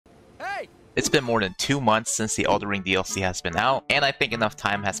It's been more than 2 months since the Elden Ring DLC has been out, and I think enough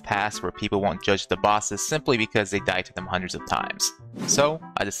time has passed where people won't judge the bosses simply because they died to them hundreds of times. So,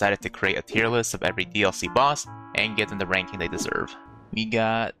 I decided to create a tier list of every DLC boss and give them the ranking they deserve. We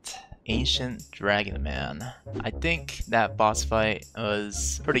got Ancient Dragon Man. I think that boss fight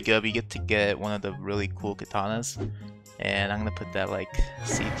was pretty good. We get to get one of the really cool katanas, and I'm gonna put that like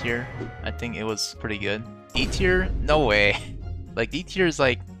C tier. I think it was pretty good. D tier? No way. Like D tier is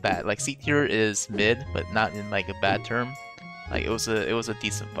like bad. Like C tier is mid, but not in like a bad term. Like it was a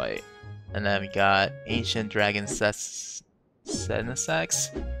decent fight. And then we got Ancient Dragon Senesax.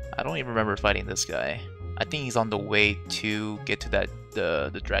 I don't even remember fighting this guy. I think he's on the way to get to that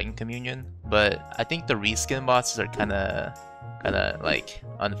the Dragon Communion. But I think the reskin bosses are kinda like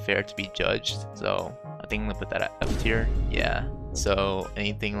unfair to be judged. So I think I'm gonna put that at F tier. Yeah. So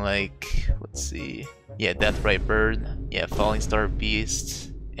anything like, let's see, yeah, Deathrite Bird, yeah, Falling Star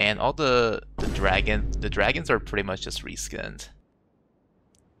Beast, and all the dragons are pretty much just reskinned.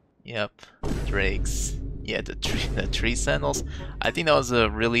 Yep, drakes, yeah, the tree sentinels. I think that was a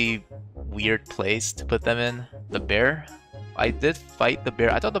really weird place to put them in. The bear, I did fight the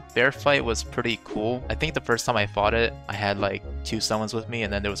bear. I thought the bear fight was pretty cool. I think the first time I fought it, I had like 2 summons with me,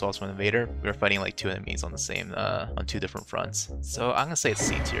 and then there was also an invader. We were fighting like 2 enemies on the same, on 2 different fronts. So I'm gonna say it's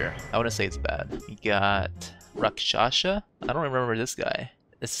C tier. I wouldn't say it's bad. We got Rakshasha. I don't remember this guy.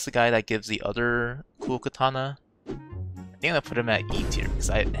 This is the guy that gives the other cool katana. I think I'm gonna put him at E tier because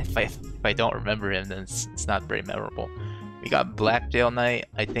if I don't remember him, then it's not very memorable. We got Black Jail Knight.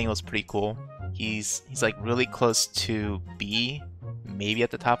 I think it was pretty cool. He's like really close to B, maybe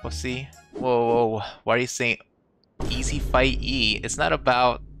at the top of C. Whoa, why are you saying easy fight E? It's not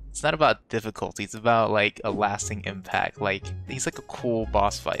about difficulty, it's about like a lasting impact. Like he's like a cool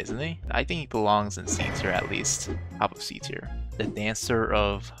boss fight, isn't he? I think he belongs in C tier at least, top of C tier. The Dancer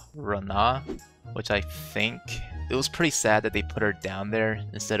of Rana, which I think it was pretty sad that they put her down there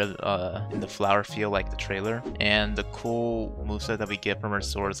instead of in the flower field like the trailer. And the cool moveset that we get from her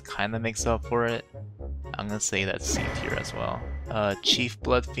swords kind of makes up for it. I'm gonna say that's C tier as well. Chief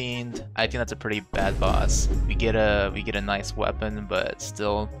Bloodfiend, I think that's a pretty bad boss. We get a nice weapon, but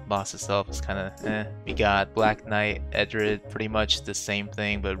still, boss itself is kind of eh. We got Black Knight, Edred, pretty much the same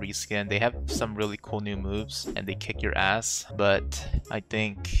thing but reskin. They have some really cool new moves and they kick your ass, but I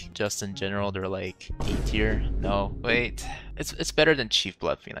think just in general they're like D tier. No, wait, it's better than Chief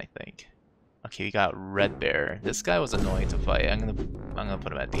Bloodfiend, I think. Okay, we got Red Bear. This guy was annoying to fight. I'm gonna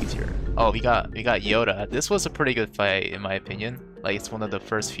put him at D tier. Oh, we got Yoda. This was a pretty good fight in my opinion. Like it's one of the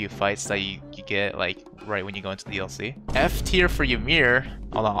first few fights that you get like right when you go into the DLC. F tier for Ymir.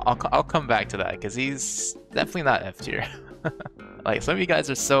 Hold on, I'll come back to that because he's definitely not F tier. Like some of you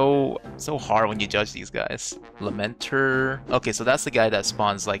guys are so hard when you judge these guys. Lamenter. Okay, so that's the guy that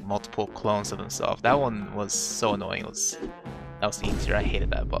spawns like multiple clones of himself. That one was so annoying. That was E tier. I hated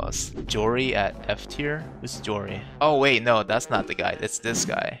that boss. Jory at F tier? Who's Jory? Oh wait, no, that's not the guy. It's this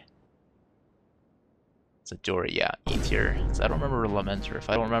guy. So Jory, yeah, E tier. So I don't remember Lamenter. If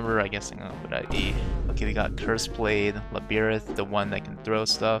I don't remember, I guess I'm gonna put that E. Okay, we got Curse Blade, Labirith, the one that can throw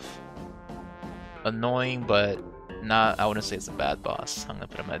stuff. Annoying, but not, I wouldn't say it's a bad boss. I'm gonna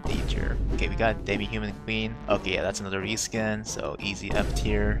put him at D tier. Okay, we got Demi-Human Queen. Okay, yeah, that's another reskin, so easy F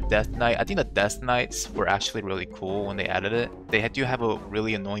tier. Death Knight. I think the Death Knights were actually really cool when they added it. They do have a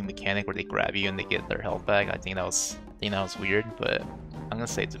really annoying mechanic where they grab you and they get their health back. I think that was weird, but I'm gonna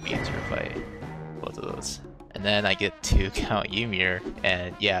say it's a B tier fight. Both of those. And then I get to count Ymir,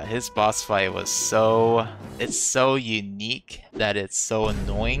 and yeah, his boss fight was so unique that it's so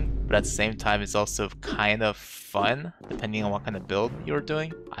annoying, but at the same time it's also kind of fun depending on what kind of build you're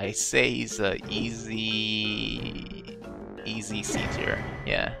doing. I say he's a easy C tier.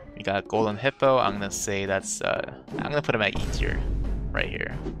 Yeah, we got Golden Hippo. I'm gonna say that's I'm gonna put him at E tier right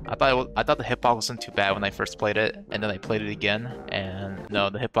here. I thought the hitbox wasn't too bad when I first played it, and then I played it again, and no,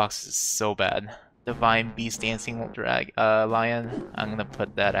 the hitbox is so bad. Divine Beast Dancing Lion. I'm gonna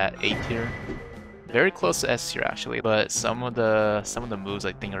put that at A tier. Very close to S tier actually, but some of the moves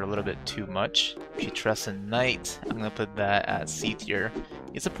I think are a little bit too much. Putrescent Knight. I'm gonna put that at C tier.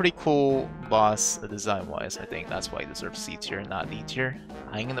 It's a pretty cool boss design wise. I think that's why he deserves C tier, not D tier.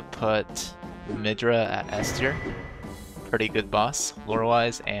 I'm gonna put Midra at S tier. Pretty good boss, lore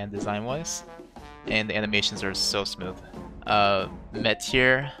wise and design wise, and the animations are so smooth.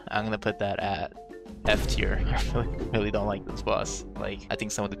 Meteor. I'm gonna put that at F tier. I really don't like this boss. Like, I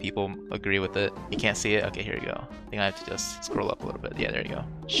think some of the people agree with it. You can't see it? Okay, here you go. I think I have to just scroll up a little bit. Yeah, there you go.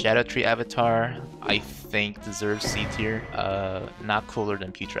 Shadow Tree Avatar, I think deserves C tier. Not cooler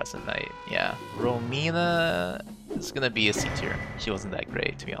than Putrescent Knight. Yeah. Romina is gonna be a C tier. She wasn't that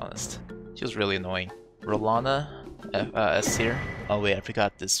great, to be honest. She was really annoying. Rolana, S tier. Oh wait, I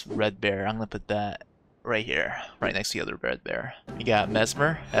forgot this red bear. I'm gonna put that right here, right next to the other red bear. You got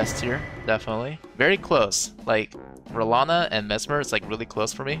Mesmer, S tier, definitely. Very close. Like, Rolana and Mesmer is like really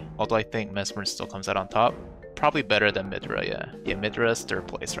close for me. Although I think Mesmer still comes out on top. Probably better than Midra, yeah. Yeah, Midra is 3rd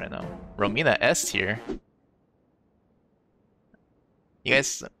place right now. Romina, S tier. You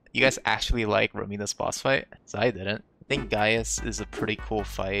guys actually like Romina's boss fight? So I didn't. I think Gaius is a pretty cool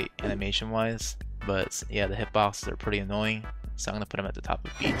fight animation-wise. But yeah, the hitboxes are pretty annoying. So I'm gonna put him at the top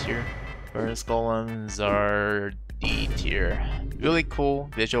of B tier. Furnace Golems are D tier. Really cool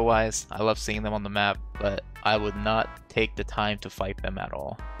visual-wise. I love seeing them on the map, but I would not take the time to fight them at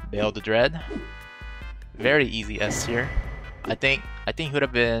all. Veil the Dread. Very easy S tier. I think he would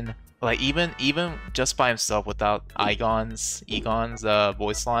have been like even just by himself without Egon's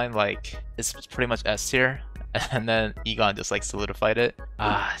voice line, like it's pretty much S tier. And then Egon just like solidified it.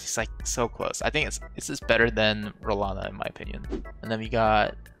 He's like so close. I think it's just better than Rolana in my opinion. And then we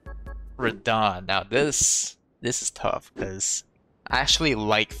got Radahn. Now this is tough because I actually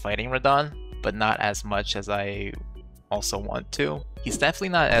like fighting Radahn, but not as much as I also want to. He's definitely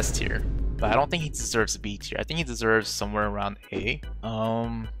not S tier, but I don't think he deserves B tier. I think he deserves somewhere around A.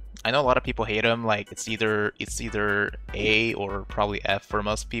 I know a lot of people hate him. Like it's either A or probably F for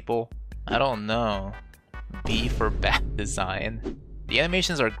most people. I don't know. B for bad design. The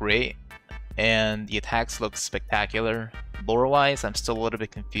animations are great, and the attacks look spectacular. Lore-wise, I'm still a little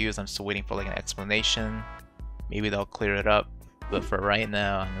bit confused. I'm still waiting for like an explanation. Maybe they'll clear it up. But for right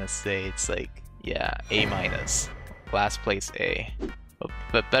now, I'm gonna say it's like, yeah, A-. Last place A.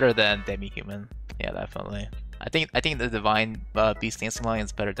 But better than Demi-Human. Yeah, definitely. I think the Divine Beast Dancing Lion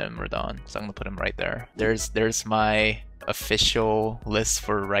is better than Radahn, so I'm gonna put him right there. There's my official list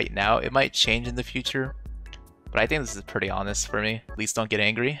for right now. It might change in the future, but I think this is pretty honest for me. Please don't get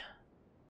angry.